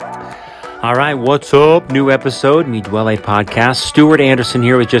All right, what's up? New episode, Mi Duele podcast. Stuart Anderson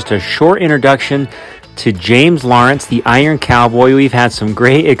here with just a short introduction to James Lawrence, the Iron Cowboy. We've had some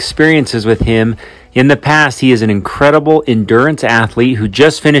great experiences with him in the past. He is an incredible endurance athlete who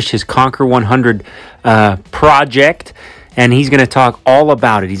just finished his Conquer 100 project, and he's going to talk all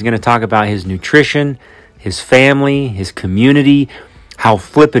about it. He's going to talk about his nutrition, his family, his community, how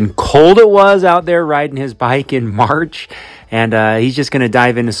flippin' cold it was out there riding his bike in March. And he's just going to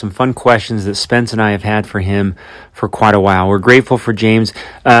dive into some fun questions that Spence and I have had for him for quite a while. We're grateful for James.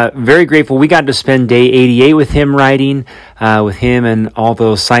 Very grateful. We got to spend day 88 with him riding, with him and all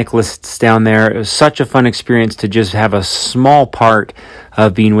those cyclists down there. It was such a fun experience to just have a small part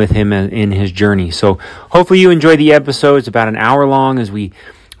of being with him in his journey. So hopefully you enjoy the episode. It's about an hour long as we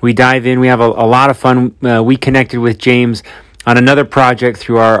dive in. We have a lot of fun. We connected with James on another project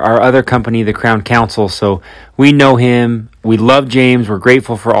through our other company, the Crown Council. So we know him. We love James. We're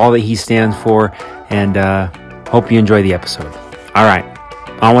grateful for all that he stands for. And hope you enjoy the episode. All right.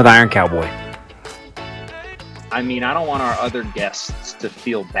 On with Iron Cowboy. I mean, I don't want our other guests to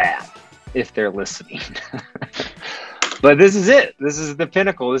feel bad if they're listening. But this is it. This is the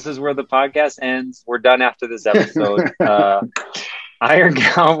pinnacle. This is where the podcast ends. We're done after this episode. Iron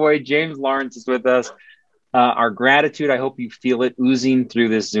Cowboy, James Lawrence is with us. Our gratitude, I hope you feel it oozing through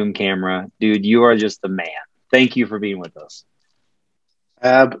this Zoom camera. Dude, you are just the man. Thank you for being with us.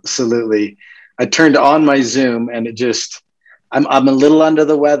 Absolutely. I turned on my Zoom and it just, I'm a little under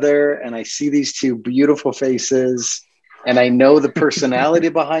the weather and I see these two beautiful faces and I know the personality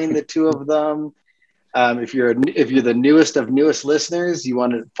behind the two of them. If you're the newest of newest listeners, you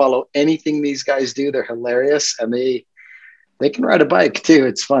want to follow anything these guys do. They're hilarious and they can ride a bike too.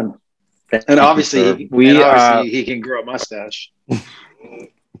 It's fun. And obviously, he can grow a mustache. So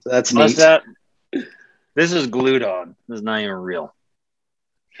that's neat. This is glued on. This is not even real.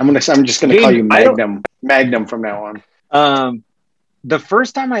 I'm just gonna call you Magnum from now on. The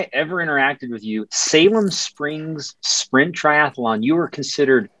first time I ever interacted with you, Salem Springs Sprint Triathlon, you were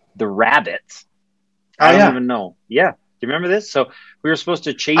considered the rabbit. I don't even know. Yeah, do you remember this? So we were supposed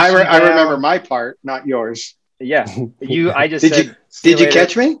to chase. I remember my part, not yours. Yeah, I just did you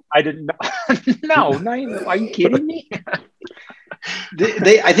catch me? I didn't know. No, are you kidding me?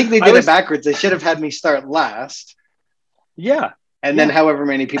 I think they did it backwards. They should have had me start last. Yeah. And then however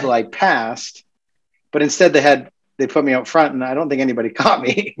many people I passed, but instead they put me out front and I don't think anybody caught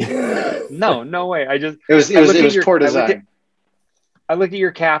me. No way. It was poor design. I looked at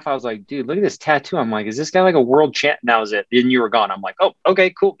your calf. I was like, dude, look at this tattoo. I'm like, is this guy like a world champ? And that was it. Then you were gone. I'm like, oh,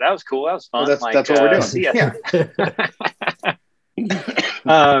 okay, cool. That was cool. That was fun. Well, that's what we're doing. See ya.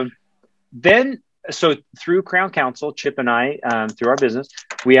 Then, so through Crown Council, Chip and I, through our business,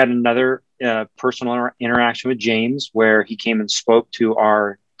 we had another personal interaction with James where he came and spoke to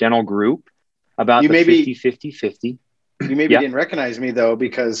our dental group about the 50-50-50. You maybe didn't recognize me though,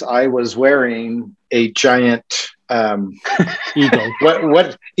 because I was wearing a giant eagle.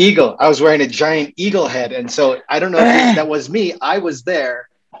 What eagle? I was wearing a giant eagle head, and so I don't know if that was me. I was there.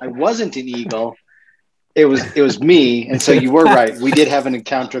 I wasn't an eagle. It was me, and so you were right. We did have an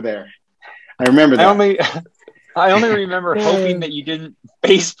encounter there. I remember that. I only remember hoping that you didn't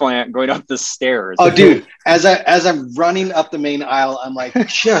face plant going up the stairs. Oh, dude! As I'm running up the main aisle, I'm like,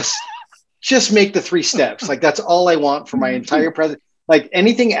 just make the 3 steps. Like that's all I want for my entire present. Like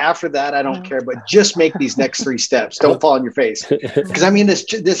anything after that, I don't care. But just make these next 3 steps. Don't fall on your face. Because I mean,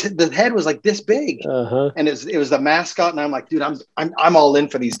 the head was like this big, and it was the mascot. And I'm like, dude, I'm all in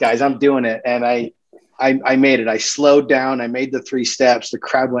for these guys. I'm doing it, and I made it. I slowed down. I made the 3 steps. The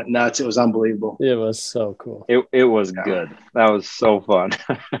crowd went nuts. It was unbelievable. It was so cool. It was good. That was so fun.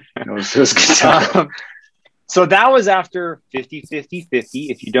 It was good time. So that was after 50-50-50.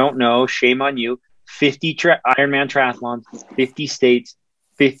 If you don't know, shame on you. 50 Ironman triathlons, 50 states,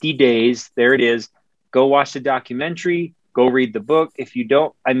 50 days. There it is. Go watch the documentary. Go read the book. If you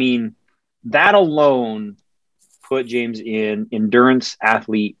don't, I mean, that alone put James in Endurance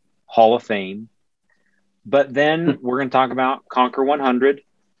Athlete Hall of Fame. But then we're going to talk about Conquer 100.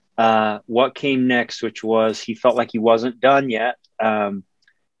 What came next, which was he felt like he wasn't done yet. And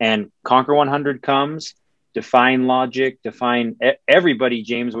Conquer 100 comes. Define logic, define everybody,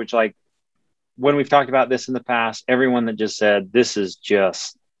 James, which like when we've talked about this in the past, everyone that just said, this is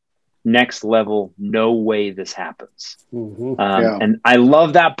just next level. No way this happens. Mm-hmm. And I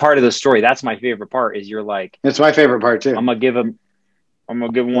love that part of the story. That's my favorite part is you're like, it's my favorite part too. I'm going to give him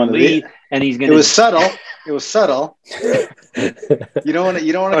one lead and he's going to, it was subtle. You don't want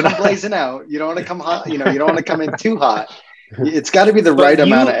to come blazing out. You don't want to come hot. You don't want to come in too hot. It's got to be the right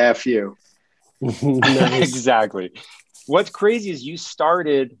amount of FU. Exactly. What's crazy is you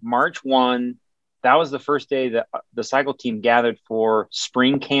started March 1. That was the first day that the cycle team gathered for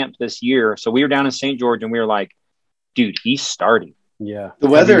spring camp this year. So we were down in St. George and we were like, dude, he's starting. Yeah. The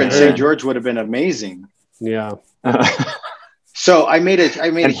weather in St. George would have been amazing. Yeah. So I made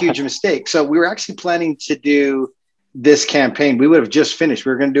a huge mistake. So we were actually planning to do this campaign. We would have just finished.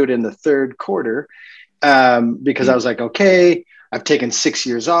 We were going to do it in the third quarter because I was like, okay, I've taken 6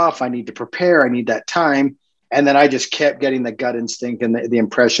 years off. I need to prepare. I need that time. And then I just kept getting the gut instinct and the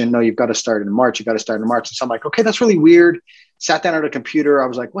impression, no, you've got to start in March. You've got to start in March. And so I'm like, okay, that's really weird. Sat down at a computer. I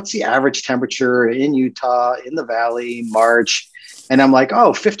was like, what's the average temperature in Utah, in the Valley, March? And I'm like,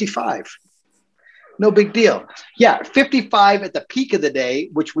 oh, 55. No big deal. Yeah, 55 at the peak of the day,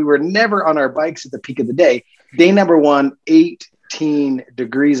 which we were never on our bikes at the peak of the day. Day number 1, 18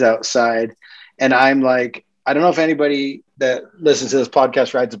 degrees outside. And I'm like, I don't know if anybody that listens to this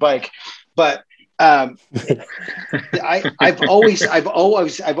podcast rides a bike, but I've always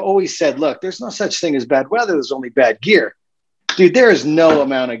said, look, there's no such thing as bad weather. There's only bad gear. Dude, there is no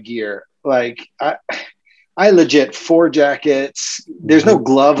amount of gear. Like I legit 4 jackets. There's no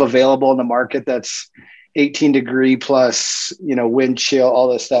glove available in the market that's 18 degree plus, wind chill,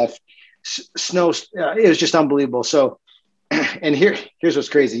 all this stuff. Snow. It was just unbelievable. So, and here's what's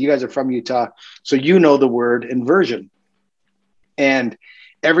crazy. You guys are from Utah, so you know the word inversion. And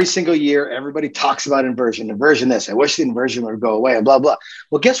every single year, everybody talks about inversion this. I wish the inversion would go away and blah, blah.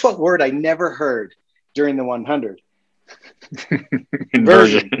 Well, guess what word I never heard during the 100?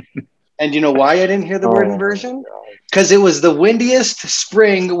 Inversion. And you know why I didn't hear the word inversion? Because it was the windiest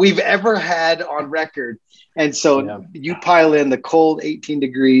spring we've ever had on record. And so you pile in the cold 18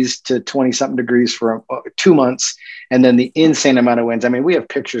 degrees to 20-something degrees for 2 months, and then the insane amount of winds. I mean, we have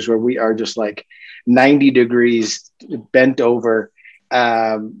pictures where we are just like 90 degrees bent over,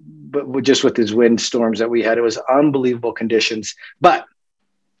 but just with these wind storms that we had. It was unbelievable conditions. But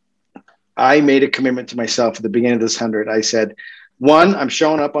I made a commitment to myself at the beginning of this 100. I said, 1, I'm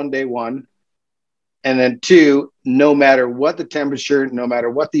showing up on day 1. And then 2, no matter what the temperature, no matter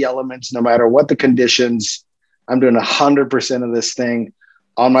what the elements, no matter what the conditions, I'm doing 100% of this thing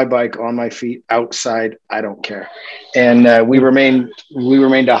on my bike, on my feet, outside. I don't care. And we remained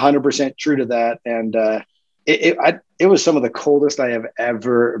 100% true to that. And it was some of the coldest I have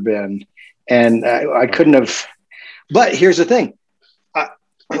ever been. And I couldn't have. But here's the thing.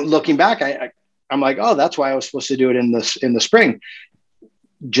 Looking back, I'm like, oh, that's why I was supposed to do it in the spring.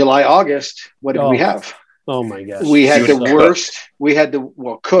 July, August, what did we have? Oh my gosh. We had the worst. We had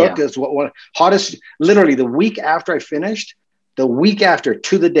Cook is what hottest, literally the week after I finished, to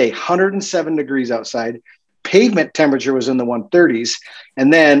the day, 107 degrees outside. Pavement temperature was in the 130s.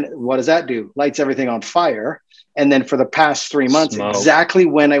 And then what does that do? Lights everything on fire. And then for the past 3 months, exactly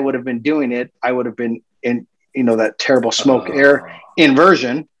when I would have been doing it, I would have been in, that terrible smoke air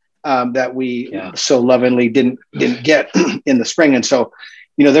inversion that we so lovingly didn't get in the spring. And so,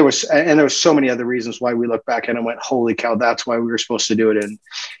 there was so many other reasons why we look back and I went, holy cow, that's why we were supposed to do it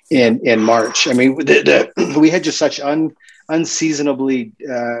in March. I mean, we had just such unseasonably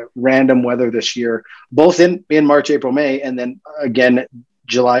random weather this year, both in March, April, May, and then again,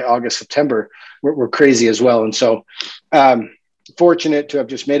 July, August, September were crazy as well. And so, fortunate to have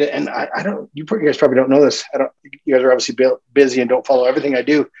just made it. And I don't, you guys probably don't know this. You guys are obviously busy and don't follow everything I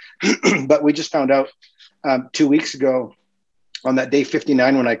do, but we just found out 2 weeks ago on that day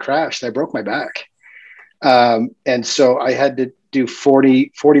 59, when I crashed, I broke my back. And so I had to do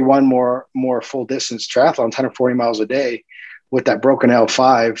 41 more full distance triathlons, 140 miles a day with that broken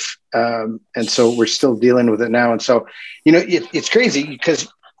L5. And so we're still dealing with it now. And so, it's crazy because,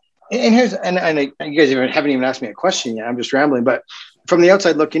 and here's, and you guys haven't even asked me a question yet. I'm just rambling, but from the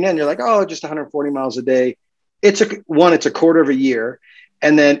outside looking in, you're like, oh, just 140 miles a day. It's a quarter of a year.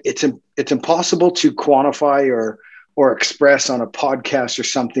 And then it's impossible to quantify or express on a podcast or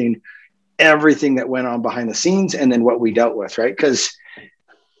something, everything that went on behind the scenes and then what we dealt with. Right. Cause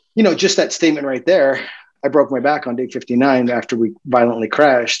just that statement right there, I broke my back on day 59 after we violently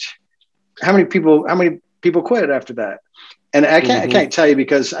crashed. How many people quit after that? And I can't tell you,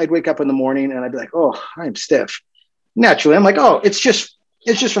 because I'd wake up in the morning and I'd be like, oh, I'm stiff. Naturally, I'm like, oh, it's just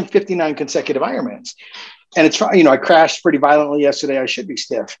from 59 consecutive Ironmans. And it's, I crashed pretty violently yesterday. I should be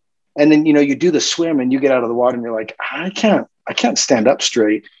stiff. And then, you do the swim and you get out of the water and you're like, I can't stand up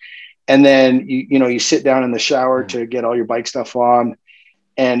straight. And then, you sit down in the shower to get all your bike stuff on.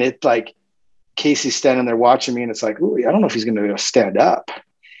 And it's like, Casey's standing there watching me and it's like, ooh, I don't know if he's going to stand up.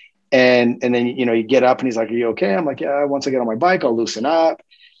 And then, you get up and he's like, are you okay? I'm like, yeah, once I get on my bike, I'll loosen up.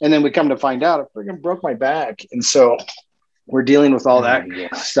 And then we come to find out I freaking broke my back. And so we're dealing with all that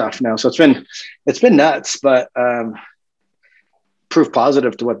stuff now. So it's been nuts, but proof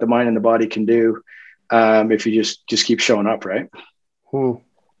positive to what the mind and the body can do if you just keep showing up, right?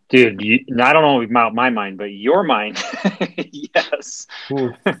 Dude, I don't know about my mind, but your mind, yes.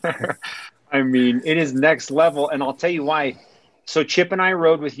 I mean, it is next level, and I'll tell you why. So Chip and I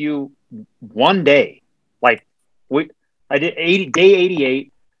rode with you one day. Like I did day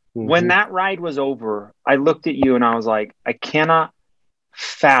 88. When that ride was over, I looked at you and I was like, I cannot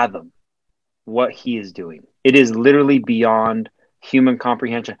fathom what he is doing. It is literally beyond human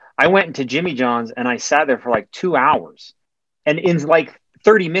comprehension. I went into Jimmy John's and I sat there for like 2 hours, and in like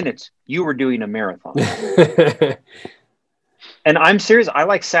 30 minutes, you were doing a marathon. And I'm serious. I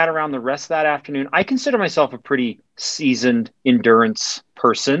like sat around the rest of that afternoon. I consider myself a pretty seasoned endurance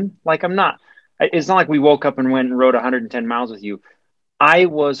person. Like it's not like we woke up and went and rode 110 miles with you. I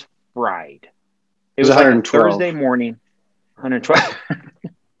was fried. It was like a Thursday morning, 112.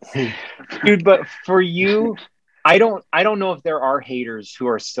 Dude, but for you, I don't know if there are haters who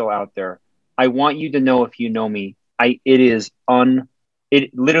are still out there. I want you to know, if you know me, it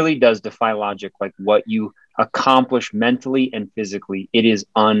literally does defy logic, like what you accomplish mentally and physically. It is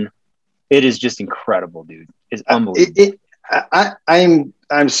just incredible, dude. It's unbelievable. I'm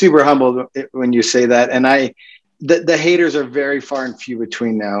super humbled when you say that. And the haters are very far and few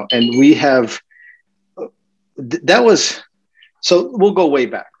between now. And so we'll go way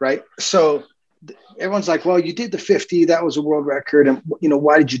back, right? So everyone's like, well, you did the 50, that was a world record. And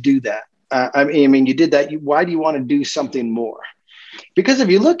why did you do that? I mean, you did that. Why do you want to do something more? Because if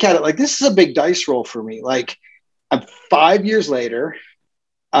you look at it, like, this is a big dice roll for me. Like, I'm 5 years later,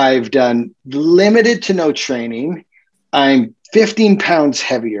 I've done limited to no training. I'm 15 pounds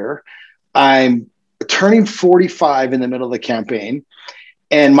heavier. I'm turning 45 in the middle of the campaign.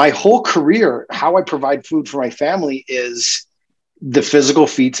 And my whole career, how I provide food for my family is the physical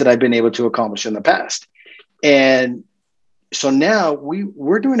feats that I've been able to accomplish in the past. And so now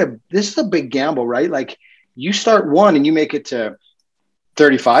we're doing this is a big gamble, right? Like, you start one and you make it to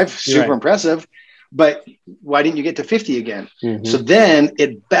 35, super impressive. But why didn't you get to 50 again? So then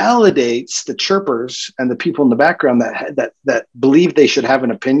it validates the chirpers and the people in the background that believe they should have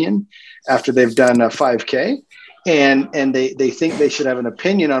an opinion after they've done a 5K. And they think they should have an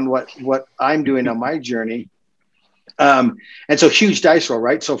opinion on what I'm doing on my journey. And so huge dice roll,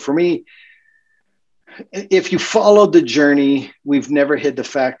 right? So for me, if you followed the journey, we've never hid the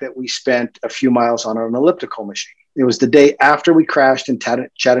fact that we spent a few miles on an elliptical machine. It was the day after we crashed in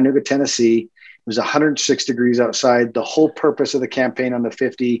Chattanooga, Tennessee. It was 106 degrees outside. The whole purpose of the campaign on the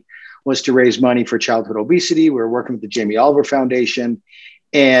 50 was to raise money for childhood obesity. We were working with the Jamie Oliver Foundation,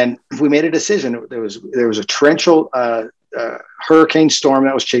 and we made a decision. There was a torrential hurricane storm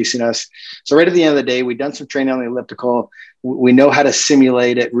that was chasing us. So right at the end of the day, we'd done some training on the elliptical. We know how to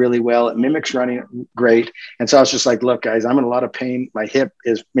simulate it really well. It mimics running great. And so I was just like, look, guys, I'm in a lot of pain. My hip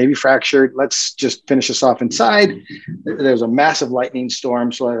is maybe fractured. Let's just finish this off inside. There was a massive lightning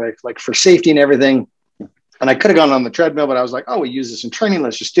storm. So I like for safety and everything. And I could have gone on the treadmill, but I was like, oh, we use this in training.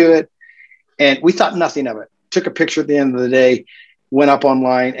 Let's just do it. And we thought nothing of it. Took a picture at the end of the day, went up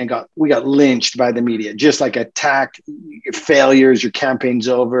online and we got lynched by the media, just like attacked, your failures, your campaign's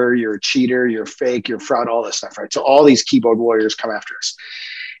over, you're a cheater, you're fake, you're fraud, all this stuff, right? So all these keyboard warriors come after us.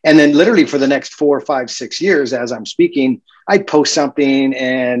 And then literally for the next 4, 5, 6 years, as I'm speaking, I'd post something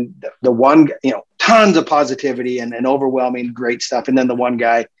and the one, tons of positivity and overwhelming great stuff. And then the one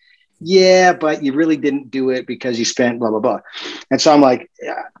guy, yeah, but you really didn't do it because you spent blah, blah, blah. And so I'm like,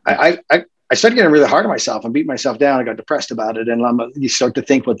 I started getting really hard on myself and beat myself down. I got depressed about it. And you start to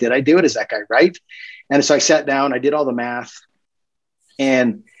think, well, did I do it? Is that guy right? And so I sat down, I did all the math,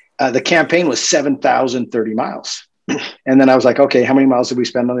 and the campaign was 7,030 miles. And then I was like, okay, how many miles did we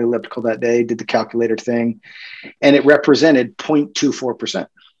spend on the elliptical that day? Did the calculator thing. And it represented 0.24%.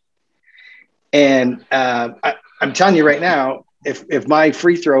 And I'm telling you right now, if my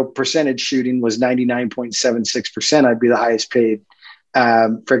free throw percentage shooting was 99.76%, I'd be the highest paid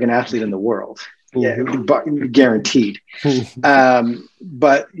friggin' athlete in the world. Yeah, guaranteed.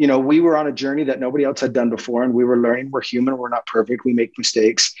 But we were on a journey that nobody else had done before, and we were learning. We're human. We're not perfect. We make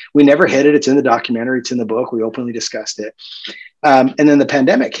mistakes. We never hid it. It's in the documentary. It's in the book. We openly discussed it. And then the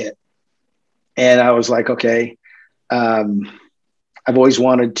pandemic hit, and I was like, okay, I've always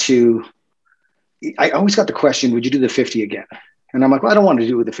wanted to. I always got the question, would you do the 50 again? And I'm like, well, I don't want to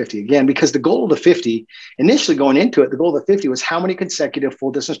do the 50 again, because the goal of the 50, initially going into it, the goal of the 50 was how many consecutive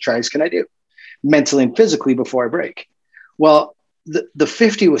full distance tries can I do mentally and physically before I break? Well, the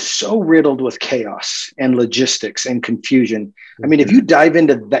 50 was so riddled with chaos and logistics and confusion. I mean, if you dive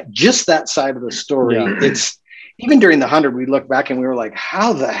into that, just that side of the story, even during the 100, we look back and we were like,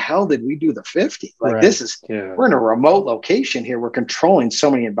 how the hell did we do the 50? Like, Right. this is, we're in a remote location here. We're controlling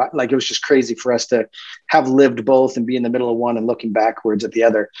so many, like, it was just crazy for us to have lived both and be in the middle of one and looking backwards at the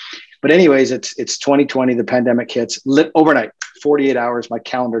other. But anyways, it's 2020, the pandemic hits overnight, 48 hours. My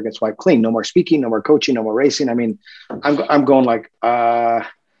calendar gets wiped clean. No more speaking, no more coaching, no more racing. I mean, I'm going like,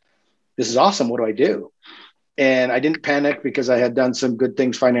 this is awesome. What do I do? And I didn't panic because I had done some good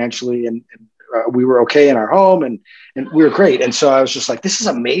things financially, and we were okay in our home, and we were great. And so I was just like, this is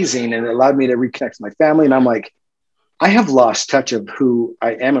amazing. And it allowed me to reconnect with my family. And I'm like, I have lost touch of who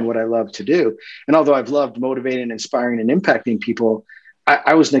I am and what I love to do. And although I've loved motivating, inspiring, and impacting people,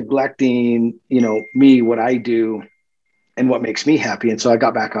 I was neglecting, me, what I do and what makes me happy. And so I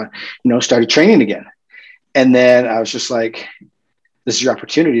got back on, started training again. And then I was just like, this is your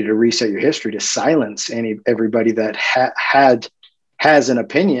opportunity to reset your history, to silence everybody that has an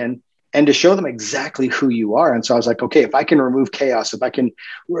opinion, and to show them exactly who you are. And so I was like, okay, if I can remove chaos, if I can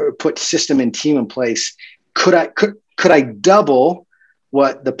put system and team in place, could I double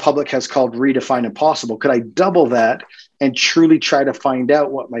what the public has called redefine impossible? Could I double that and truly try to find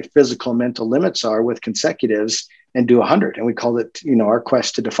out what my physical and mental limits are with consecutives and do 100? And we called it, our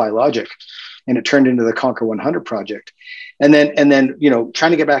quest to defy logic. And it turned into the Conquer 100 project. And then,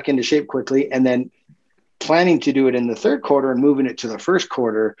 trying to get back into shape quickly, and then planning to do it in the third quarter and moving it to the first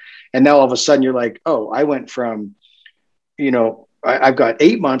quarter. And now all of a sudden you're like, oh, I went from, I've got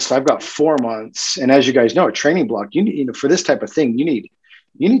 8 months, so I've got 4 months. And as you guys know, a training block, you need, for this type of thing, you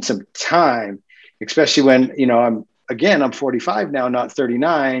need some time, especially when, I'm 45 now, not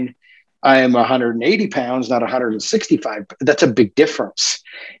 39. I am 180 pounds, not 165. That's a big difference.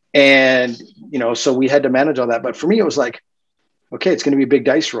 And, so we had to manage all that. But for me, it was like, okay, it's going to be a big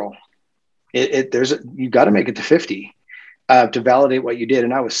dice roll. You got to make it to 50 to validate what you did.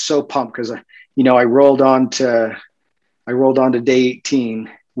 And I was so pumped because, I rolled on to day 18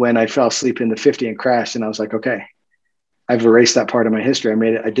 when I fell asleep in the 50 and crashed. And I was like, okay, I've erased that part of my history.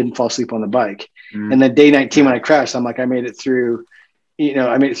 I didn't fall asleep on the bike. And then day 19, when I crashed, I'm like, I made it through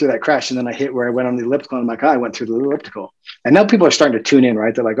that crash. And then I hit where I went on the elliptical. And I'm like, I went through the elliptical. And now people are starting to tune in,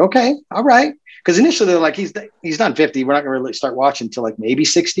 right? They're like, okay, all right. Because initially they're like, he's done 50. We're not going to really start watching until like maybe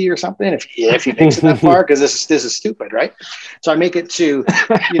 60 or something. If he makes it that far, because this is stupid, right? So I make it to,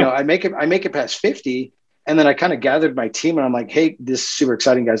 I make it past 50. And then I kind of gathered my team and I'm like, hey, this is super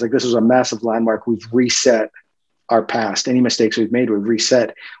exciting, guys. Like, this was a massive landmark. We've reset our past. Any mistakes we've made, we've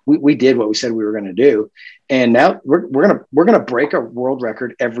reset. We did what we said we were going to do. And now we're going to break a world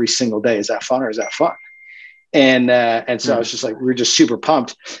record every single day. Is that fun or is that fun? And so I was just like, we were just super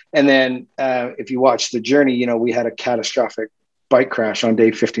pumped. And then if you watch the journey, we had a catastrophic bike crash on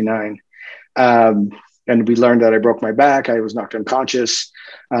day 59. And we learned that I broke my back. I was knocked unconscious.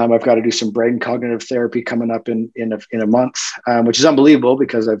 I've got to do some brain cognitive therapy coming up in a month, which is unbelievable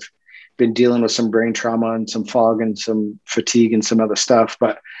because I've been dealing with some brain trauma and some fog and some fatigue and some other stuff.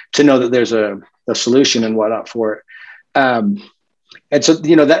 But to know that there's a solution and whatnot for it. And so,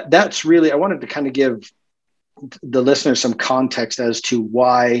 that's really, I wanted to kind of give the listeners some context as to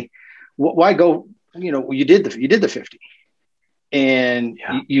why go, you did the 50 and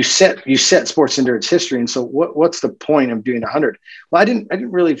you set sports endurance history. And so what's the point of doing 100? Well, I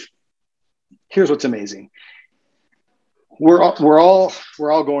didn't really, here's what's amazing. We're all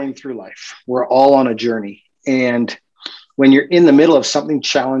going through life. We're all on a journey. And when you're in the middle of something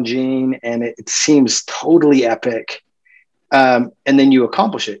challenging and it seems totally epic, and then you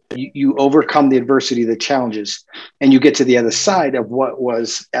accomplish it, you overcome the adversity, the challenges, and you get to the other side of what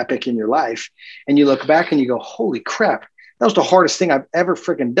was epic in your life. And you look back and you go, holy crap, that was the hardest thing I've ever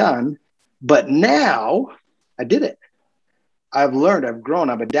freaking done. But now I did it. I've learned, I've grown,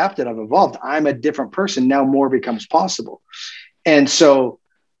 I've adapted, I've evolved. I'm a different person. Now more becomes possible. And so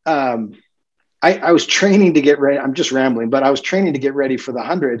I was training to get ready. I'm just rambling, but I was training to get ready for the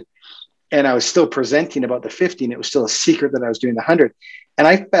 100. And I was still presenting about the 50, and it was still a secret that I was doing the 100. And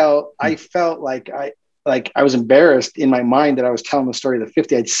I felt like I was embarrassed in my mind that I was telling the story of the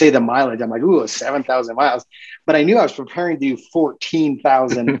 50. I'd say the mileage. I'm like, ooh, 7,000 miles. But I knew I was preparing to do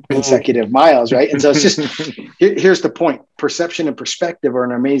 14,000 consecutive miles, right? And so it's just, here's the point. Perception and perspective are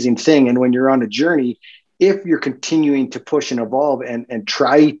an amazing thing. And when you're on a journey, if you're continuing to push and evolve and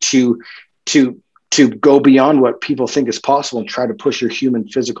try to go beyond what people think is possible and try to push your human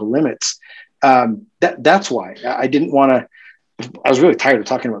physical limits, that's why I didn't want to. I was really tired of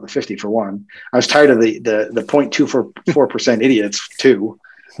talking about the 50 for one. I was tired of the 0.24% idiots too.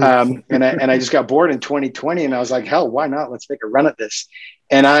 And I just got bored in 2020 and I was like, hell, why not? Let's make a run at this.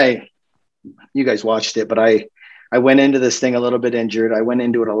 And you guys watched it, but I went into this thing a little bit injured. I went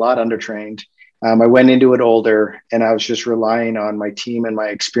into it a lot undertrained. I went into it older, and I was just relying on my team and my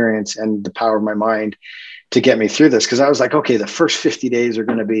experience and the power of my mind to get me through this. Cause I was like, okay, the first 50 days are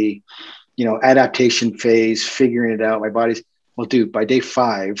going to be, adaptation phase, figuring it out. My body's, well, dude, by day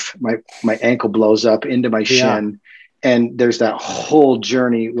 5, my ankle blows up into my shin. And there's that whole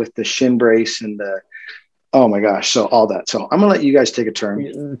journey with the shin brace and oh my gosh. So all that. So I'm gonna let you guys take a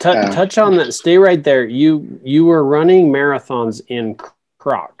turn. Touch on that. Stay right there. You were running marathons in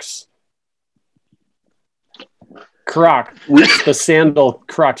Crocs. The sandal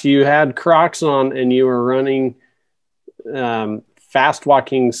Crocs. You had Crocs on, and you were running, fast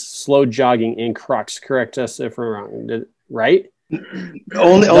walking, slow jogging in Crocs. Correct us if we're wrong. Right?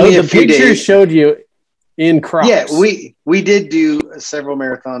 Only a the few picture days. Showed you in Crocs. Yeah, we did do several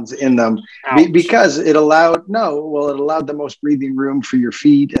marathons in them because it allowed the most breathing room for your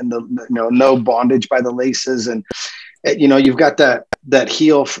feet, and no bondage by the laces, and you've got that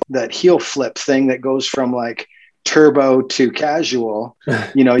heel flip thing that goes from like turbo to casual.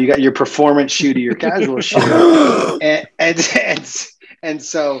 You got your performance shoe to your casual shoe, and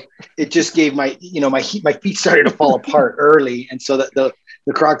so it just gave my feet started to fall apart early, and so that the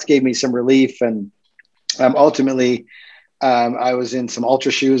Crocs gave me some relief. And ultimately, I was in some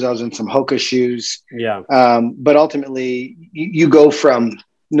Ultra shoes, I was in some Hoka shoes. Yeah. But ultimately, you go from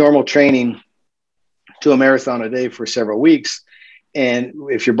normal training to a marathon a day for several weeks, and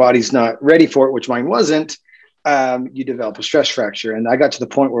if your body's not ready for it, which mine wasn't, you develop a stress fracture. And I got to the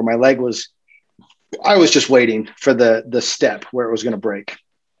point where my leg I was just waiting for the step where it was going to break.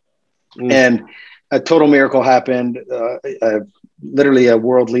 And a total miracle happened. Literally a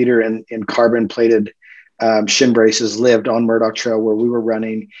world leader in carbon plated shin braces lived on Murdoch Trail where we were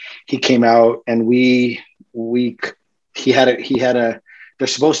running. He came out, and they're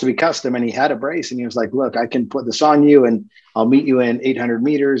supposed to be custom, and he had a brace, and he was like, look, I can put this on you, and I'll meet you in 800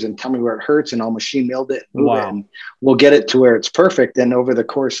 meters and tell me where it hurts, and I'll machine meld it, and move it, and we'll get it to where it's perfect. And over the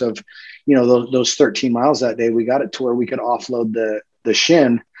course of, those 13 miles that day, we got it to where we could offload the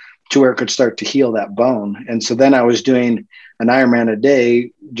shin to where it could start to heal that bone. And so then I was doing an Ironman a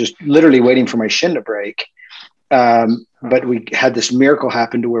day, just literally waiting for my shin to break. But we had this miracle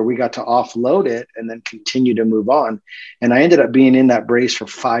happen to where we got to offload it and then continue to move on. And I ended up being in that brace for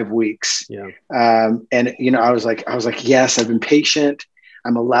 5 weeks. Yeah. And, I was like, yes, I've been patient.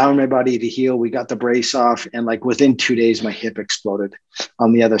 I'm allowing my body to heal. We got the brace off, and like within 2 days, my hip exploded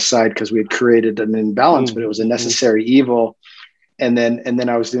on the other side because we had created an imbalance, but it was a necessary evil. And then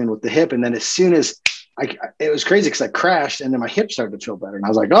I was doing with the hip. And then as soon as it was crazy because I crashed, and then my hip started to feel better. And I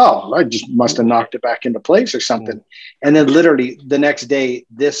was like, oh, I just must have knocked it back into place or something. And then literally the next day,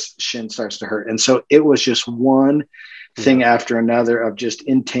 this shin starts to hurt. And so it was just one thing after another of just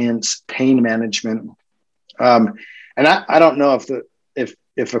intense pain management. And I don't know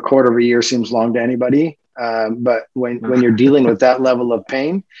if a quarter of a year seems long to anybody. But when you're dealing with that level of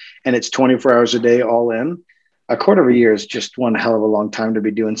pain, and it's 24 hours a day all in, a quarter of a year is just one hell of a long time to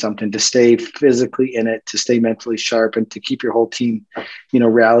be doing something, to stay physically in it, to stay mentally sharp, and to keep your whole team,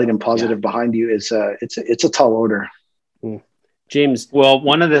 rallied and positive behind you. It's a tall order. James. Well,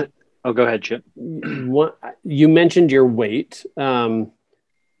 go ahead, Chip. You mentioned your weight.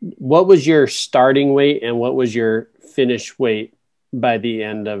 What was your starting weight, and what was your finish weight by the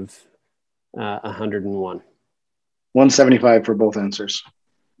end of 101? 175 for both answers.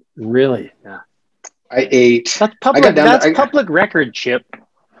 Really? Yeah. I ate. That's public record, Chip.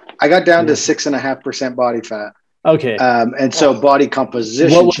 I got down to 6.5% body fat. Okay. And so body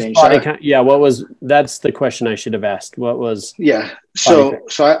composition changed. That's the question I should have asked. What was? Yeah. So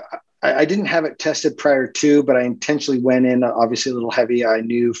I didn't have it tested prior to, but I intentionally went in obviously a little heavy. I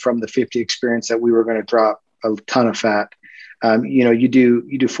knew from the 50 experience that we were going to drop a ton of fat. You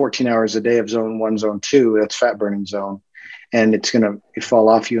do 14 hours a day of zone 1, zone 2. That's fat burning zone. And it's going to fall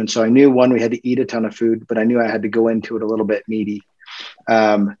off you. And so I knew, one, we had to eat a ton of food, but I knew I had to go into it a little bit meaty.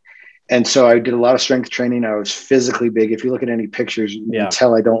 And so I did a lot of strength training. I was physically big. If you look at any pictures, you can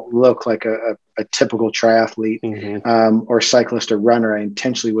tell I don't look like a typical triathlete or cyclist or runner. I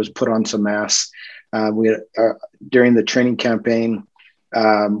intentionally was put on some mass. We had, during the training campaign,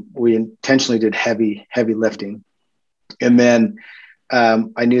 we intentionally did heavy lifting. And then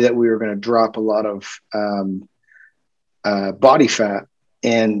I knew that we were going to drop a lot of body fat,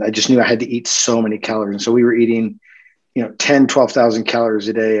 and I just knew I had to eat so many calories. And so we were eating, 10, 12,000 calories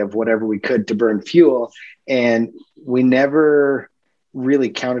a day of whatever we could to burn fuel. And we never really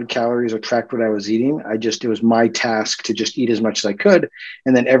counted calories or tracked what I was eating. It was my task to just eat as much as I could.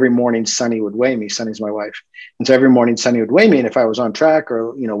 And then every morning Sunny would weigh me. Sunny's my wife. And so every morning Sunny would weigh me. And if I was on track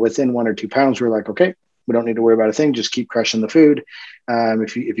or, within 1 or 2 pounds, we were like, okay, We don't need to worry about a thing. Just keep crushing the food.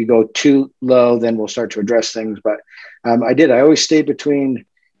 If you go too low, then we'll start to address things. But I always stayed between,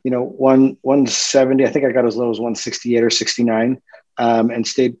 170. I think I got as low as 168 or 69, and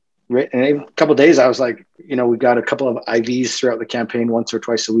stayed. And a couple of days, I was like, we got a couple of IVs throughout the campaign once or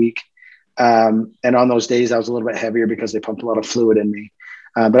twice a week. And on those days, I was a little bit heavier because they pumped a lot of fluid in me.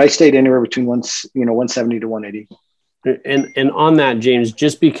 But I stayed anywhere between 170 to 180. And on that, James,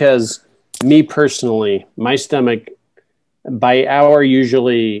 just because me personally, my stomach by hour,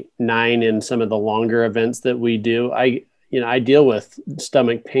 usually 9 in some of the longer events that we do, I deal with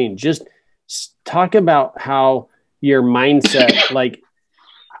stomach pain. Just talk about how your mindset, like,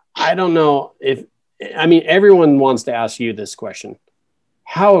 I don't know everyone wants to ask you this question.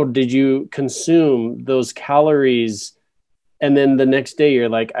 How did you consume those calories? And then the next day you're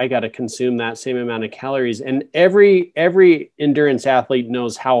like, I got to consume that same amount of calories. And every endurance athlete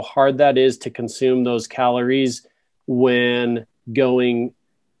knows how hard that is to consume those calories when going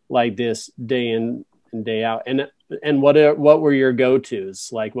like this day in and day out. And what were your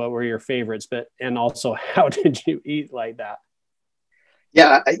go-tos? Like, what were your favorites? And also, how did you eat like that?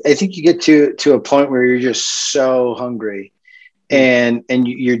 Yeah, I think you get to a point where you're just so hungry and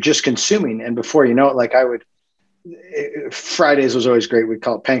you're just consuming. And before you know it, like Fridays was always great. We'd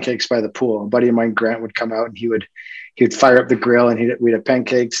call it pancakes by the pool. A buddy of mine, Grant, would come out and he would fire up the grill and we'd have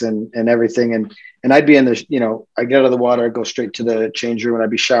pancakes and everything. And I'd be in the, I'd get out of the water, I'd go straight to the change room and I'd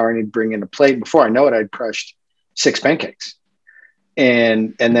be showering. He'd bring in a plate. Before I know it, I'd crushed 6 pancakes.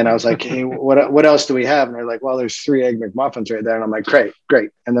 And then I was like, hey, what else do we have? And they're like, well, there's 3 egg McMuffins right there. And I'm like, great.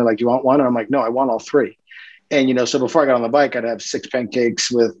 And they're like, you want one? And I'm like, no, I want all 3. And, so before I got on the bike, I'd have 6 pancakes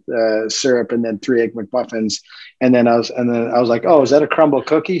with syrup and then 3 egg McMuffins. And then I was like, oh, is that a crumble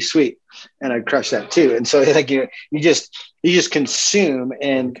cookie? Sweet. And I'd crush that too. And so like you just consume,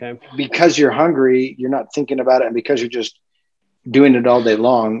 and because you're hungry, you're not thinking about it. And because you're just doing it all day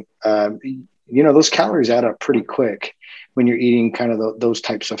long, those calories add up pretty quick when you're eating kind of those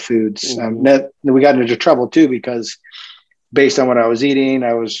types of foods. We got into trouble too, because based on what I was eating,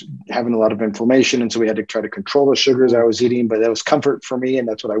 I was having a lot of inflammation. And so we had to try to control the sugars I was eating, but that was comfort for me. And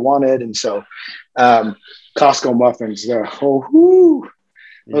that's what I wanted. And so Costco muffins,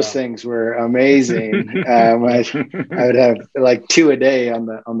 those things were amazing. I would have like 2 a day on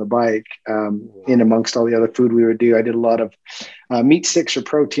the bike, in amongst all the other food we would do. I did a lot of meat sticks or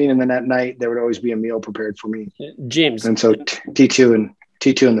protein. And then at night, there would always be a meal prepared for me. James. And so T2 in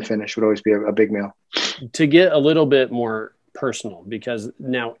the finish would always be a big meal. To get a little bit more personal, because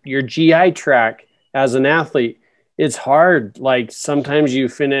now your GI track as an athlete, it's hard. Like sometimes you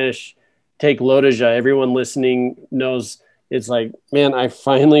take Lodija. Everyone listening knows it's like, man, I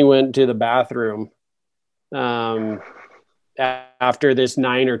finally went to the bathroom after this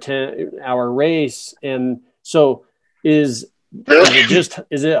 9 or 10 hour race. And so is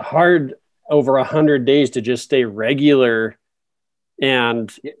it hard over 100 days to just stay regular? And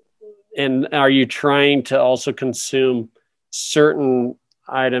are you trying to also consume certain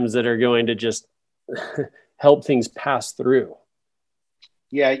items that are going to just help things pass through?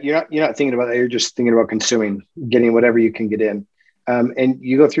 Yeah, you're not thinking about that. You're just thinking about consuming, getting whatever you can get in. And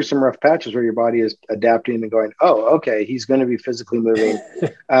you go through some rough patches where your body is adapting and going, oh, okay, he's going to be physically moving,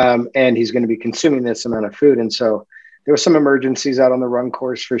 and he's going to be consuming this amount of food. And so there were some emergencies out on the run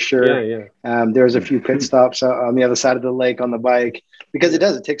course for sure. Yeah. There was a few pit stops on the other side of the lake on the bike, because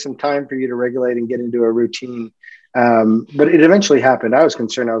it takes some time for you to regulate and get into a routine. But it eventually happened. I was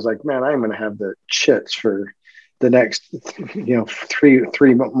concerned. I was like, man, I'm going to have the chits for the next,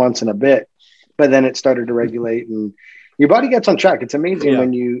 3 months and a bit. But then it started to regulate and your body gets on track. It's amazing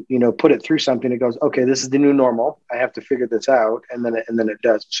when you put it through something. It goes, okay, this is the new normal. I have to figure this out. And then it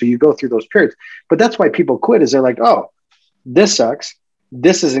does. So you go through those periods, but that's why people quit, is they're like, oh, this sucks.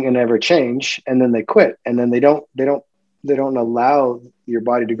 This isn't going to ever change. And then they quit. And then they don't allow your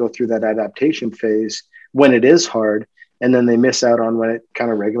body to go through that adaptation phase when it is hard. And then they miss out on when it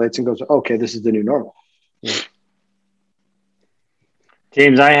kind of regulates and goes, okay, this is the new normal. Yeah.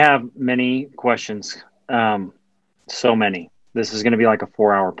 James, I have many questions. So many. This is going to be like a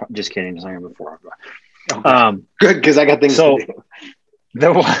 4-hour. Just kidding. It's not going to be 4 hours. Good, because I got things to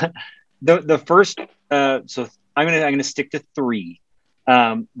do. The first. So I'm going to stick to 3.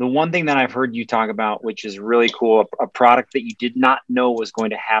 The one thing that I've heard you talk about, which is really cool, a product that you did not know was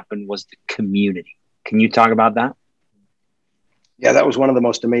going to happen, was the community. Can you talk about that? Yeah, that was one of the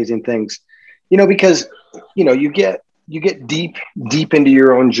most amazing things. Because you get deep into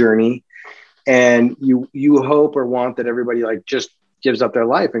your own journey. And you hope or want that everybody like just gives up their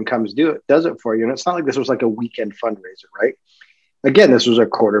life and does it for you. And it's not like this was like a weekend fundraiser, right? Again, this was a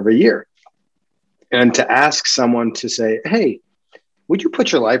quarter of a year. And to ask someone to say, hey, would you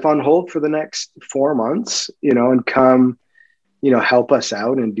put your life on hold for the next 4 months, and come, help us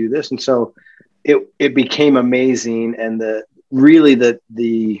out and do this. And so it became amazing. And the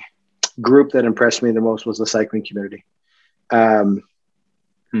group that impressed me the most was the cycling community, the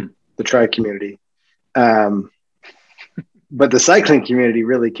tri community. But the cycling community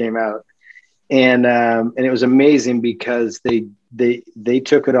really came out, and it was amazing because they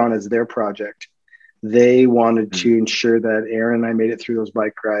took it on as their project. They wanted to ensure that Aaron and I made it through those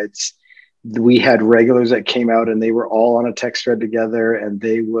bike rides. We had regulars that came out and they were all on a text thread together, and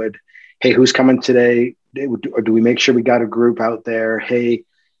they would, hey, who's coming today? Or do we make sure we got a group out there? Hey.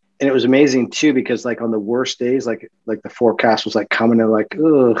 And it was amazing too, because like on the worst days, like the forecast was like coming and like,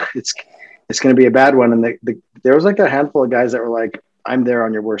 ugh, it's going to be a bad one. And there was like a handful of guys that were like, I'm there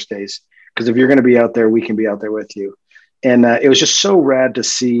on your worst days. Because if you're going to be out there, we can be out there with you. And it was just so rad to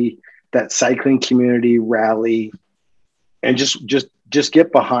see that cycling community rally and just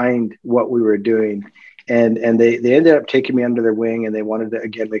get behind what we were doing. And they ended up taking me under their wing, and they wanted to,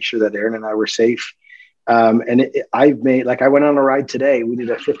 again, make sure that Aaron and I were safe. I went on a ride today. We did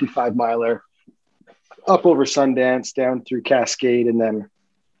a 55 miler up over Sundance, down through Cascade, and then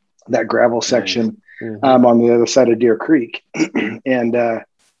that gravel section on the other side of Deer Creek. And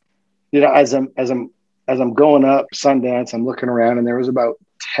as I'm going up Sundance, I'm looking around, and there was about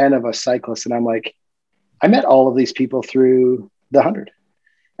 10 of us cyclists, and I'm like, I met all of these people through the 100,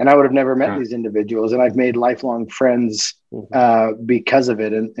 and I would have never met these individuals, and I've made lifelong friends because of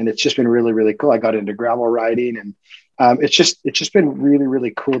it, and it's just been really, really cool. I got into gravel riding, and it's just been really,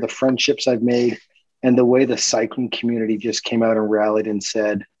 really cool, the friendships I've made, and the way the cycling community just came out and rallied and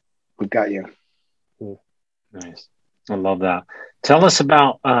said, we've got you. Nice. I love that. Tell us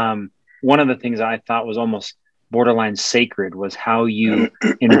about one of the things I thought was almost borderline sacred was how you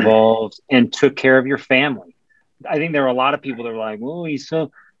involved and took care of your family. I think there were a lot of people that were like, well, he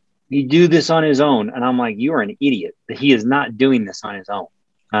do this on his own. And I'm like, you are an idiot. He is not doing this on his own.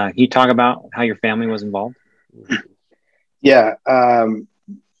 Can you talk about how your family was involved? Yeah.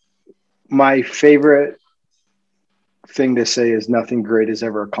 My favorite thing to say is nothing great is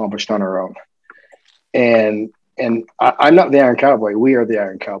ever accomplished on our own. And I'm not the Iron Cowboy. We are the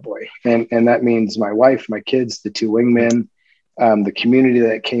Iron Cowboy. And that means my wife, my kids, the two wingmen, the community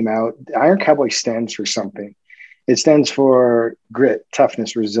that came out. The Iron Cowboy stands for something. It stands for grit,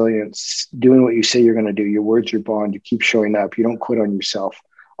 toughness, resilience, doing what you say you're going to do. Your word's your bond. You keep showing up. You don't quit on yourself.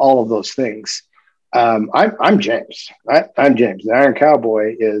 All of those things. I'm James. I'm James. The Iron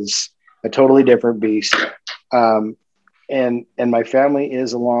Cowboy is a totally different beast. And my family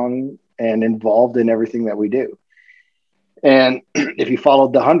is along and involved in everything that we do. And if you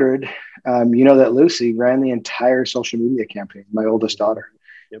followed the 100, you know that Lucy ran the entire social media campaign, my oldest daughter.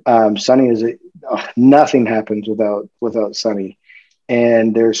 Yep. Sunny is nothing happens without Sunny.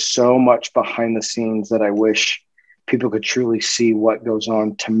 And there's so much behind the scenes that I wish people could truly see what goes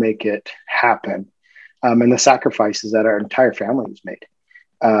on to make it happen. And the sacrifices that our entire family has made.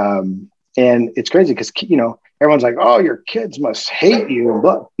 And it's crazy because, everyone's like, oh, your kids must hate you. And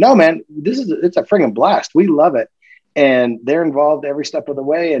blah. No, man, it's a friggin' blast. We love it. And they're involved every step of the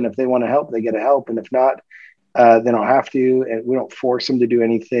way. And if they want to help, they get to help. And if not, they don't have to. And we don't force them to do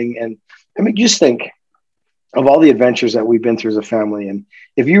anything. And I mean, just think of all the adventures that we've been through as a family. And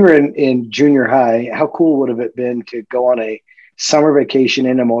if you were in junior high, how cool would have it been to go on a summer vacation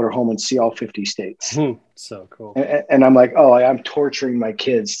in a motorhome and see all 50 states? So cool. And I'm like, oh, I'm torturing my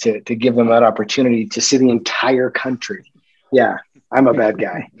kids to give them that opportunity to see the entire country. Yeah, I'm a bad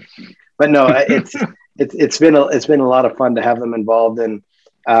guy. But no, it's been a lot of fun to have them involved. And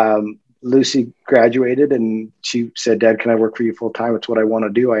Lucy graduated and she said, Dad, can I work for you full time? It's what I want to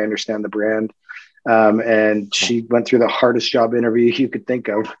do. I understand the brand. And she went through the hardest job interview you could think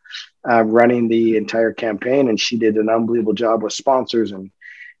of, running the entire campaign. And she did an unbelievable job with sponsors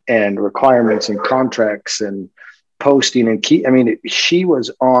and requirements and contracts and posting and she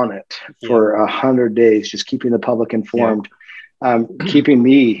was on it for 100 days, just keeping the public informed, keeping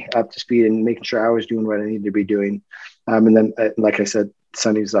me up to speed and making sure I was doing what I needed to be doing. And then, like I said,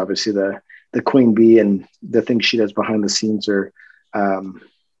 Sunny's obviously the queen bee, and the things she does behind the scenes are,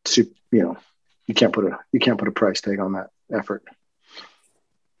 you can't put a price tag on that effort.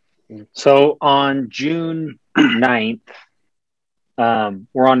 So on June 9th,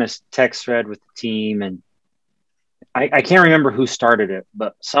 we're on this text thread with the team, and I can't remember who started it,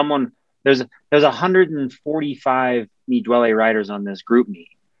 but there's 145 Mi Duele riders on this group meet,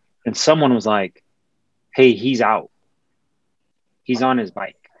 and someone was like, hey, he's out. He's on his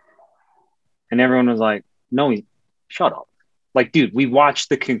bike. And everyone was like, no, shut up. Like, dude, we watched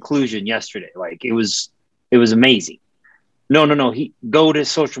the conclusion yesterday. Like, it was amazing. No. He go to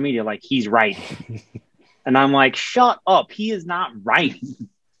social media like he's writing. And I'm like, shut up. He is not writing.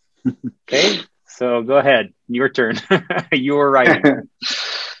 Okay. So go ahead. Your turn. You were writing.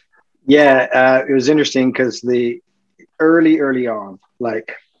 Yeah. It was interesting because the early on,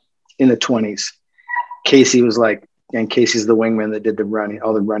 like in the 20s, Casey was like, and Casey's the wingman that did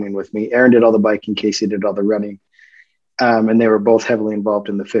all the running with me. Aaron did all the biking. Casey did all the running. And they were both heavily involved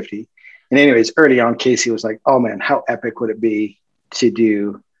in the 50. And anyways, early on, Casey was like, oh man, how epic would it be to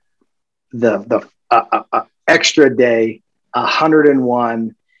do the extra day,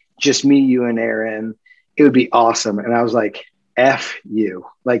 101, just me, you, and Aaron. It would be awesome. And I was like, F you.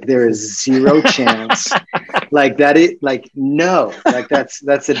 Like, there is zero chance. Like no, like that's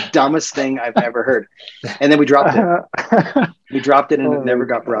the dumbest thing I've ever heard. And then we dropped it. And it never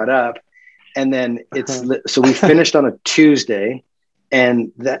got brought up. And then so we finished on a Tuesday,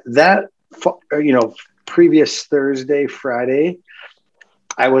 and that previous Thursday, Friday,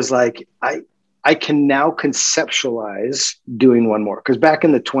 I was like, I can now conceptualize doing one more. Cause back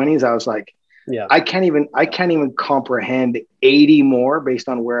in the 20s, I was like, yeah, I can't even comprehend 80 more based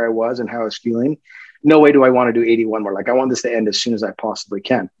on where I was and how I was feeling. No way do I want to do 81 more. Like, I want this to end as soon as I possibly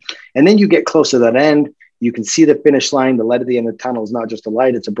can. And then you get close to that end, you can see the finish line. The light at the end of the tunnel is not just a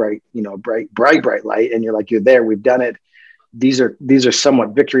light. It's a bright light. And you're like, you're there. We've done it. These are somewhat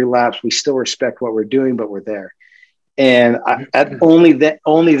victory laps. We still respect what we're doing, but we're there. And only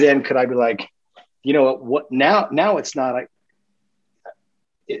then could I be like, you know what? Now it's not like,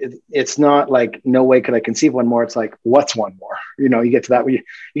 it's not like no way could I conceive one more. It's like, what's one more? You know, you get to that, you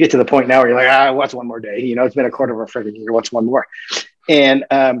get to the point now where you're like, what's one more day? You know, it's been a quarter of a freaking year. What's one more? And,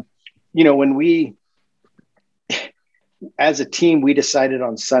 when we, as a team, we decided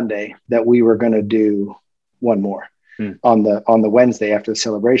on Sunday that we were going to do one more on the Wednesday after the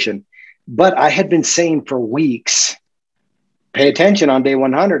celebration. But I had been saying for weeks, pay attention, on day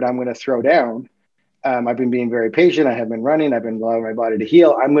 100, I'm going to throw down. I've been being very patient. I have been running. I've been allowing my body to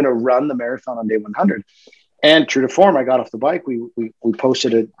heal. I'm going to run the marathon on day 100. And true to form, I got off the bike. We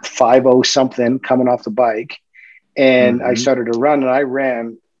posted a 5:0 something coming off the bike. And I started to run, and I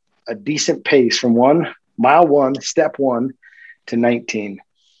ran a decent pace from mile 1, step 1 to 19.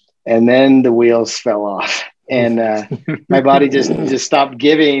 And then the wheels fell off. And my body just stopped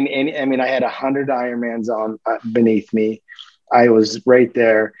giving. And I had 100 Ironmans on beneath me. I was right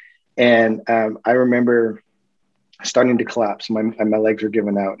there. And I remember starting to collapse. My legs were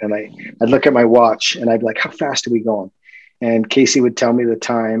giving out. And I'd look at my watch, and I'd be like, how fast are we going? And Casey would tell me the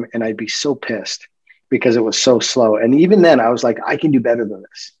time, and I'd be so pissed because it was so slow. And even then I was like, I can do better than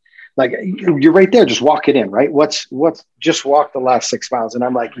this. Like, you're right there. Just walk it in, right? What's just walk the last 6 miles. And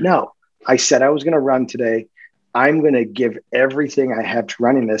I'm like, no, I said I was going to run today. I'm going to give everything I have to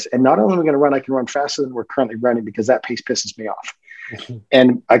running this. And not only am I going to run, I can run faster than we're currently running, because that pace pisses me off.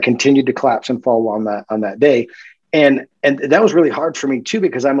 And I continued to collapse and fall on that day. And that was really hard for me too,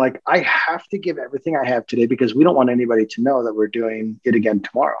 because I'm like, I have to give everything I have today, because we don't want anybody to know that we're doing it again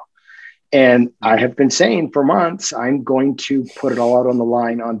tomorrow. And I have been saying for months, I'm going to put it all out on the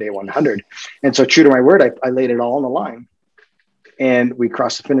line on day 100. And so, true to my word, I laid it all on the line, and we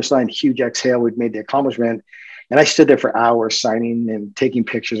crossed the finish line, huge exhale. We'd made the accomplishment. And I stood there for hours signing and taking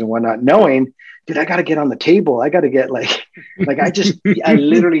pictures and whatnot, knowing, dude, I got to get on the table. I got to get I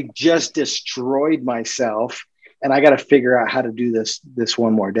literally just destroyed myself, and I got to figure out how to do this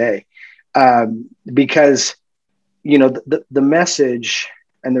one more day. Because, the message,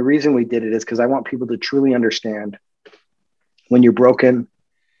 and the reason we did it is because I want people to truly understand, when you're broken,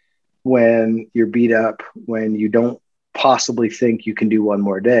 when you're beat up, when you don't possibly think you can do one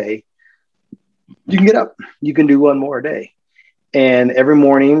more day, you can get up, you can do one more day. And every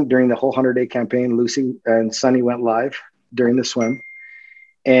morning during the whole 100-day campaign, Lucy and Sunny went live during the swim.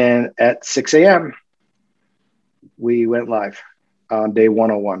 And at 6 a.m., we went live on day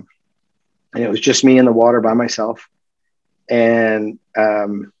 101. And it was just me in the water by myself. And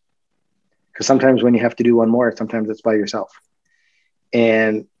because sometimes when you have to do one more, sometimes it's by yourself.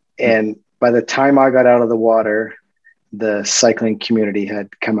 And by the time I got out of the water, the cycling community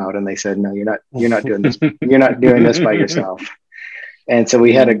had come out, and they said, no, you're not doing this. You're not doing this by yourself. And so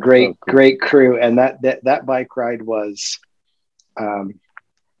we had a great crew. And that bike ride was,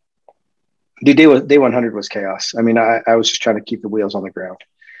 day 100 was chaos. I mean, I was just trying to keep the wheels on the ground.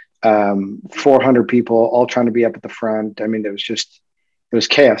 400 people all trying to be up at the front. I mean, it was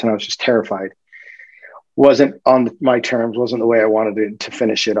chaos, and I was just terrified. Wasn't on my terms, wasn't the way I wanted to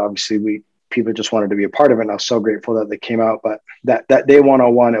finish it. Obviously, people just wanted to be a part of it, and I was so grateful that they came out. But that day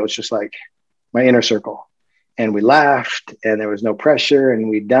 101, it was just like my inner circle. and we laughed, and there was no pressure, and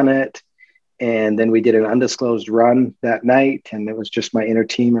we'd done it. And then we did an undisclosed run that night, and it was just my inner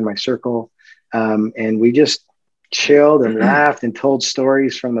team and my circle. And we just chilled and laughed and told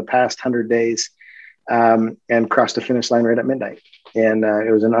stories from the past 100 days, and crossed the finish line right at midnight. And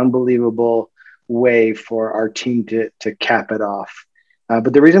it was an unbelievable way for our team to cap it off.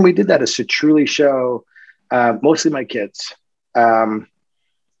 But the reason we did that is to truly show, mostly my kids,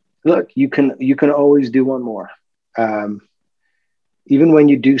 look, you can always do one more. Even when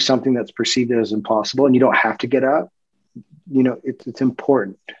you do something that's perceived as impossible and you don't have to get up, it's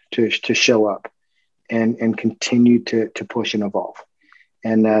important to show up and continue to push and evolve.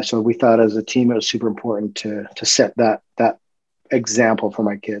 And so we thought as a team, it was super important to set that example for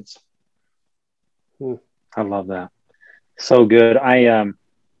my kids. I love that. So good. I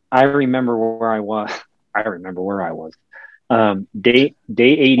remember where I was. Day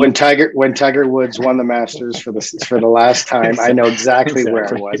 80. When Tiger Woods won the Masters for the last time, I know exactly where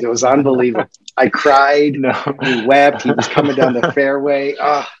I was. It was unbelievable. I cried. We wept. He was coming down the fairway.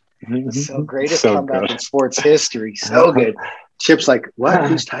 Oh, it was so greatest comeback in sports history. So good. Chip's like, what?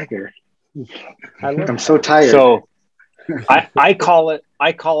 Who's Tiger? I'm so tired. So I call it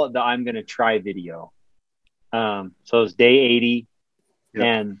the I'm gonna try video. So it's day 80, yep.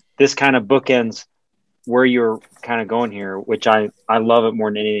 And this kind of bookends where you're kind of going here, which I love it more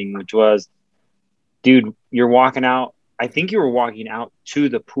than anything, which was, dude, you're walking out. I think you were walking out to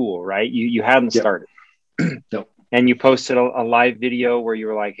the pool, right? You hadn't started. Nope. And you posted a live video where you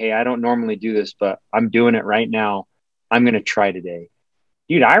were like, hey, I don't normally do this, but I'm doing it right now. I'm going to try today.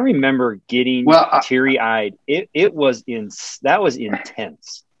 Dude, I remember getting teary-eyed. That was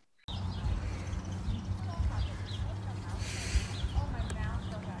intense.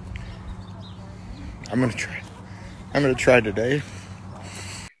 I'm going to try today.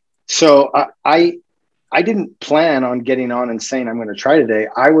 So I didn't plan on getting on and saying I'm going to try today.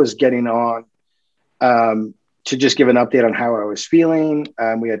 I was getting on to just give an update on how I was feeling.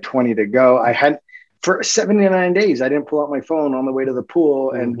 We had 20 to go. I had for 79 days, I didn't pull out my phone on the way to the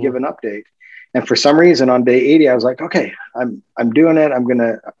pool and give an update. And for some reason on day 80, I was like, okay, I'm doing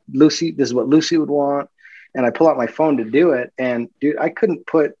it. Lucy, this is what Lucy would want. And I pull out my phone to do it. And dude, I couldn't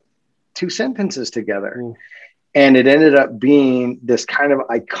put 2 sentences together. And it ended up being this kind of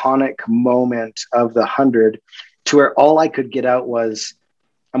iconic moment of the 100 to where all I could get out was,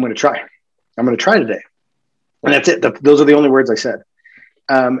 I'm going to try today. And that's it. Those are the only words I said.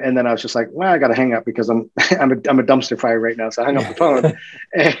 And then I was just like, well, I got to hang up because I'm a dumpster fire right now. So I hung up the phone.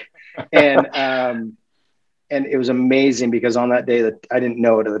 and it was amazing because on that day that I didn't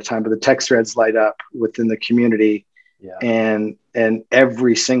know it at the time, but the text threads light up within the community. Yeah. And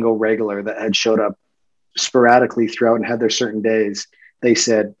every single regular that had showed up sporadically throughout and had their certain days, they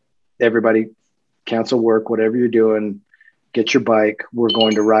said, everybody cancel work, whatever you're doing, get your bike. We're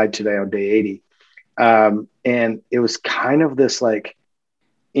going to ride today on day 80. And it was kind of this like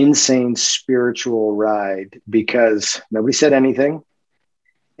insane spiritual ride because nobody said anything.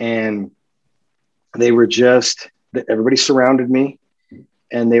 And they were everybody surrounded me.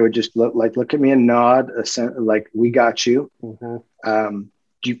 And they would just look at me and nod, like, we got you. Mm-hmm.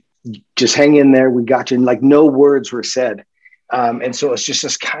 You just hang in there. We got you. And like no words were said. And so it's just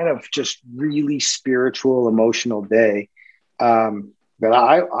this kind of just really spiritual, emotional day that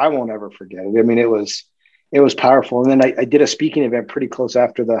I won't ever forget it. I mean, it was powerful. And then I did a speaking event pretty close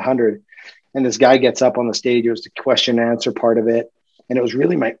after the 100. And this guy gets up on the stage. It was the question and answer part of it. And it was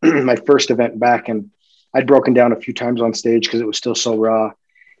really my my first event back. And I'd broken down a few times on stage because it was still so raw.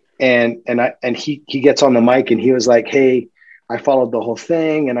 And he gets on the mic and he was like, hey, I followed the whole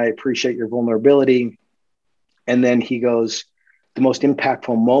thing and I appreciate your vulnerability. And then he goes, the most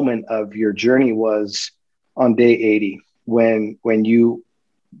impactful moment of your journey was on day 80 when you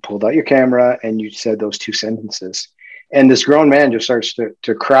pulled out your camera and you said those 2 sentences. And this grown man just starts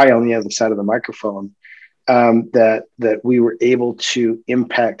to cry on the other side of the microphone, that we were able to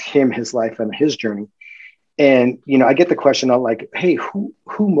impact him, his life, and his journey. And, I get the question of like, hey, who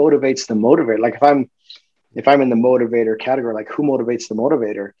motivates the motivator? Like if I'm in the motivator category, like who motivates the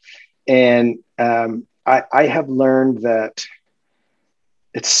motivator? And I have learned that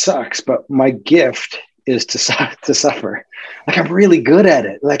it sucks, but my gift is to suffer. Like I'm really good at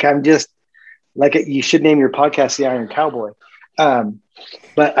it. Like I'm just like, you should name your podcast The Iron Cowboy.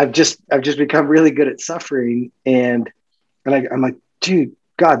 But I've just become really good at suffering. And I'm like, dude,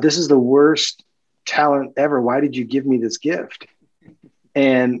 God, this is the worst talent ever. Why did you give me this gift?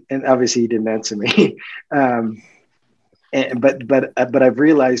 And obviously he didn't answer me. But I've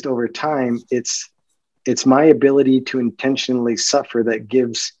realized over time, it's my ability to intentionally suffer that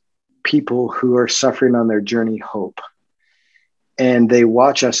gives people who are suffering on their journey hope. And they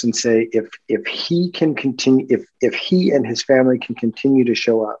watch us and say, if he can continue, if he and his family can continue to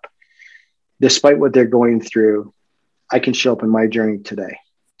show up, despite what they're going through, I can show up in my journey today.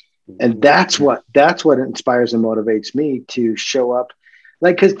 And that's what inspires and motivates me to show up.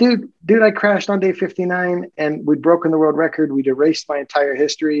 Like, cause dude, I crashed on day 59 and we'd broken the world record. We'd erased my entire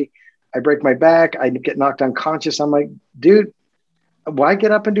history. I break my back. I get knocked unconscious. I'm like, dude, why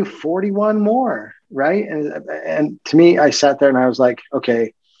get up and do 41 more? Right. And to me, I sat there and I was like,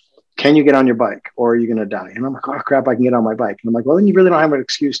 okay, can you get on your bike or are you going to die? And I'm like, oh crap, I can get on my bike. And I'm like, well, then you really don't have an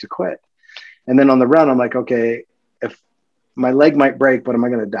excuse to quit. And then on the run, I'm like, okay, if my leg might break, but am I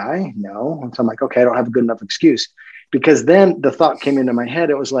going to die? No. And so I'm like, okay, I don't have a good enough excuse, because then the thought came into my head.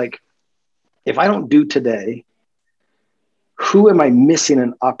 It was like, if I don't do today, who am I missing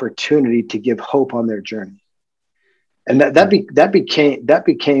an opportunity to give hope on their journey? And that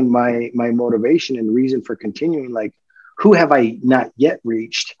became my motivation and reason for continuing. Like, who have I not yet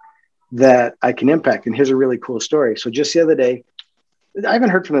reached that I can impact? And here's a really cool story. So just the other day, I haven't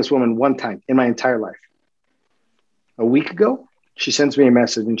heard from this woman one time in my entire life. A week ago, she sends me a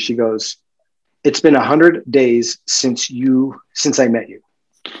message and she goes, "It's been 100 days since I met you."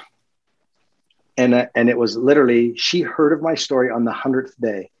 And it was literally, she heard of my story on the 100th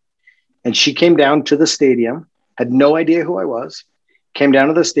day. And she came down to the stadium, had no idea who I was, came down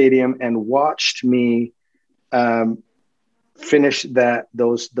to the stadium and watched me finish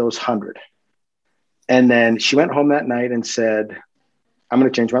those 100. And then she went home that night and said, I'm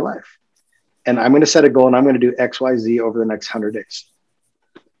going to change my life. And I'm going to set a goal and I'm going to do X, Y, Z over the next 100 days.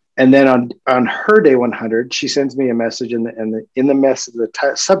 And then on her day 100, she sends me a message in the message,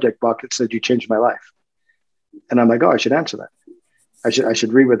 subject box, it said, "You changed my life." And I'm like, oh, I should answer that. I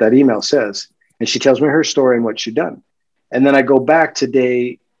should read what that email says. And she tells me her story and what she'd done. And then I go back to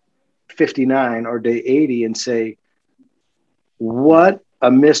day 59 or day 80 and say, what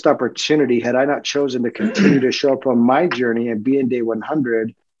a missed opportunity. Had I not chosen to continue to show up on my journey and be in day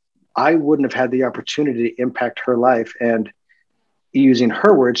 100, I wouldn't have had the opportunity to impact her life and, using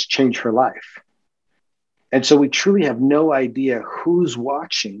her words, change her life. And so we truly have no idea who's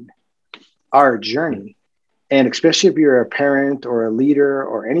watching our journey. And especially if you're a parent or a leader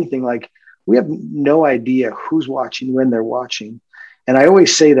or anything, like, we have no idea who's watching when they're watching. And I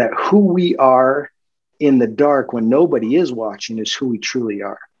always say that who we are in the dark when nobody is watching is who we truly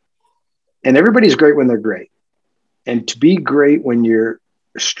are. And everybody's great when they're great. And to be great when you're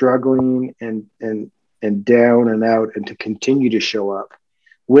struggling and down and out, and to continue to show up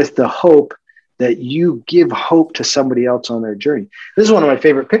with the hope that you give hope to somebody else on their journey. This is one of my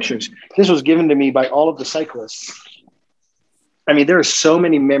favorite pictures. This was given to me by all of the cyclists. I mean, there are so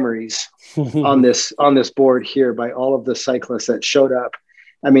many memories on this board here by all of the cyclists that showed up.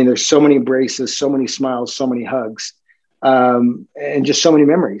 I mean, there's so many embraces, so many smiles, so many hugs, and just so many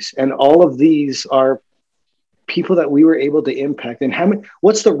memories. And all of these are people that we were able to impact. And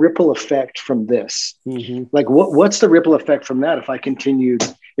what's the ripple effect from this? Mm-hmm. Like, what's the ripple effect from that? If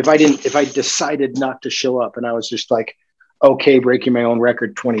I decided not to show up and I was just like, okay, breaking my own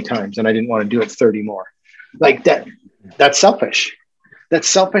record 20 times and I didn't want to do it 30 more, like that's selfish. That's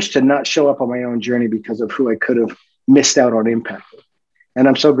selfish to not show up on my own journey because of who I could have missed out on impacting. And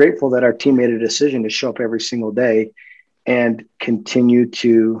I'm so grateful that our team made a decision to show up every single day and continue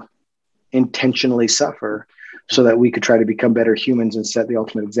to intentionally suffer so that we could try to become better humans and set the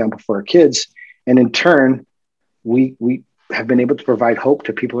ultimate example for our kids. And in turn, we have been able to provide hope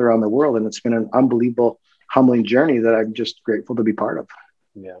to people around the world. And it's been an unbelievable, humbling journey that I'm just grateful to be part of.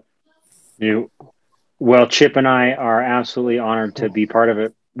 Yeah. Well, Chip and I are absolutely honored to be part of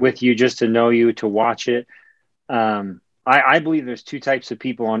it with you, just to know you, to watch it. I believe there's two types of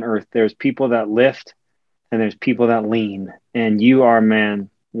people on earth. There's people that lift and there's people that lean. And you are, man,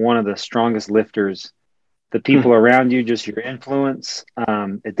 one of the strongest lifters. The people around you, just your influence,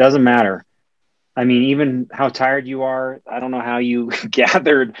 it doesn't matter. I mean, even how tired you are, I don't know how you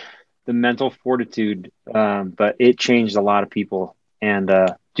gathered the mental fortitude, but it changed a lot of people. And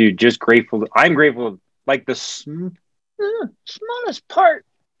dude, just grateful. I'm grateful, like the smallest part,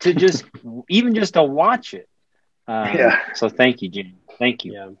 to just even just to watch it. So thank you, James. Thank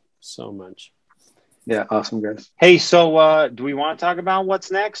you. Yeah, so much. Yeah, awesome, guys. Hey, so do we want to talk about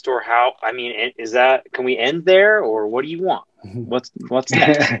what's next, or how? I mean, can we end there, or what do you want? What's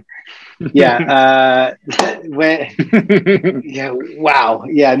next? Yeah. Wow.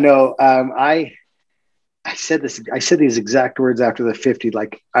 Yeah. No. I said this. I said these exact words after the 50.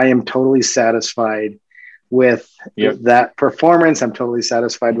 Like, I am totally satisfied with that performance. I'm totally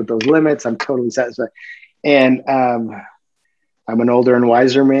satisfied with those limits. I'm totally satisfied. And I'm an older and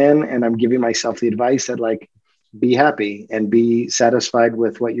wiser man, and I'm giving myself the advice that, like, be happy and be satisfied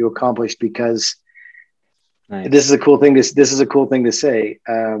with what you accomplished, because this is a cool thing. This is a cool thing to say.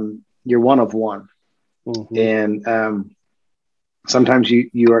 You're one of one, and sometimes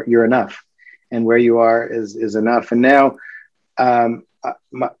you're enough, and where you are is enough. And now, I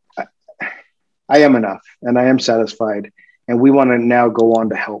am enough, and I am satisfied. And we want to now go on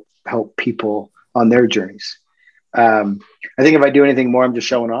to help people on their journeys. I think if I do anything more, I'm just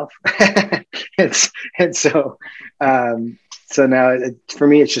showing off. So now for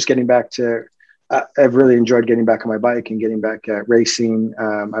me, it's just getting back to. I've really enjoyed getting back on my bike and getting back at racing.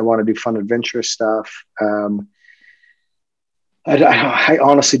 I want to do fun, adventurous stuff. I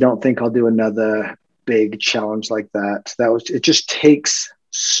honestly don't think I'll do another big challenge like that. It just takes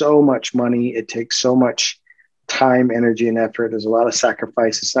so much money. It takes so much time, energy, and effort. There's a lot of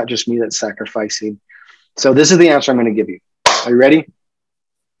sacrifice. It's not just me that's sacrificing. So this is the answer I'm going to give you. Are you ready?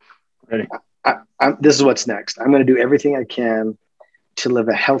 Ready. This is what's next. I'm going to do everything I can to live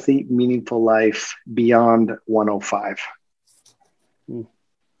a healthy, meaningful life beyond 105.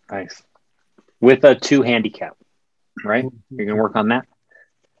 Nice. With a 2 handicap, right? You're going to work on that?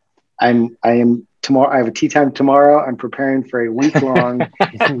 I am tomorrow. I have a tea time tomorrow. I'm preparing for a week-long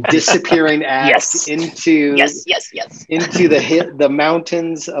disappearing act into the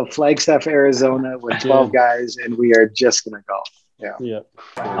mountains of Flagstaff, Arizona, with 12 guys, and we are just going to golf. Yeah.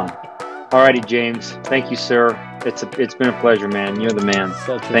 All righty, James. Thank you, sir. It's been a pleasure, man. You're the man.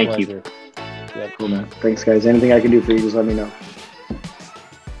 Such a Thank pleasure. you. Yep. Cool, man. Thanks, guys. Anything I can do for you, just let me know.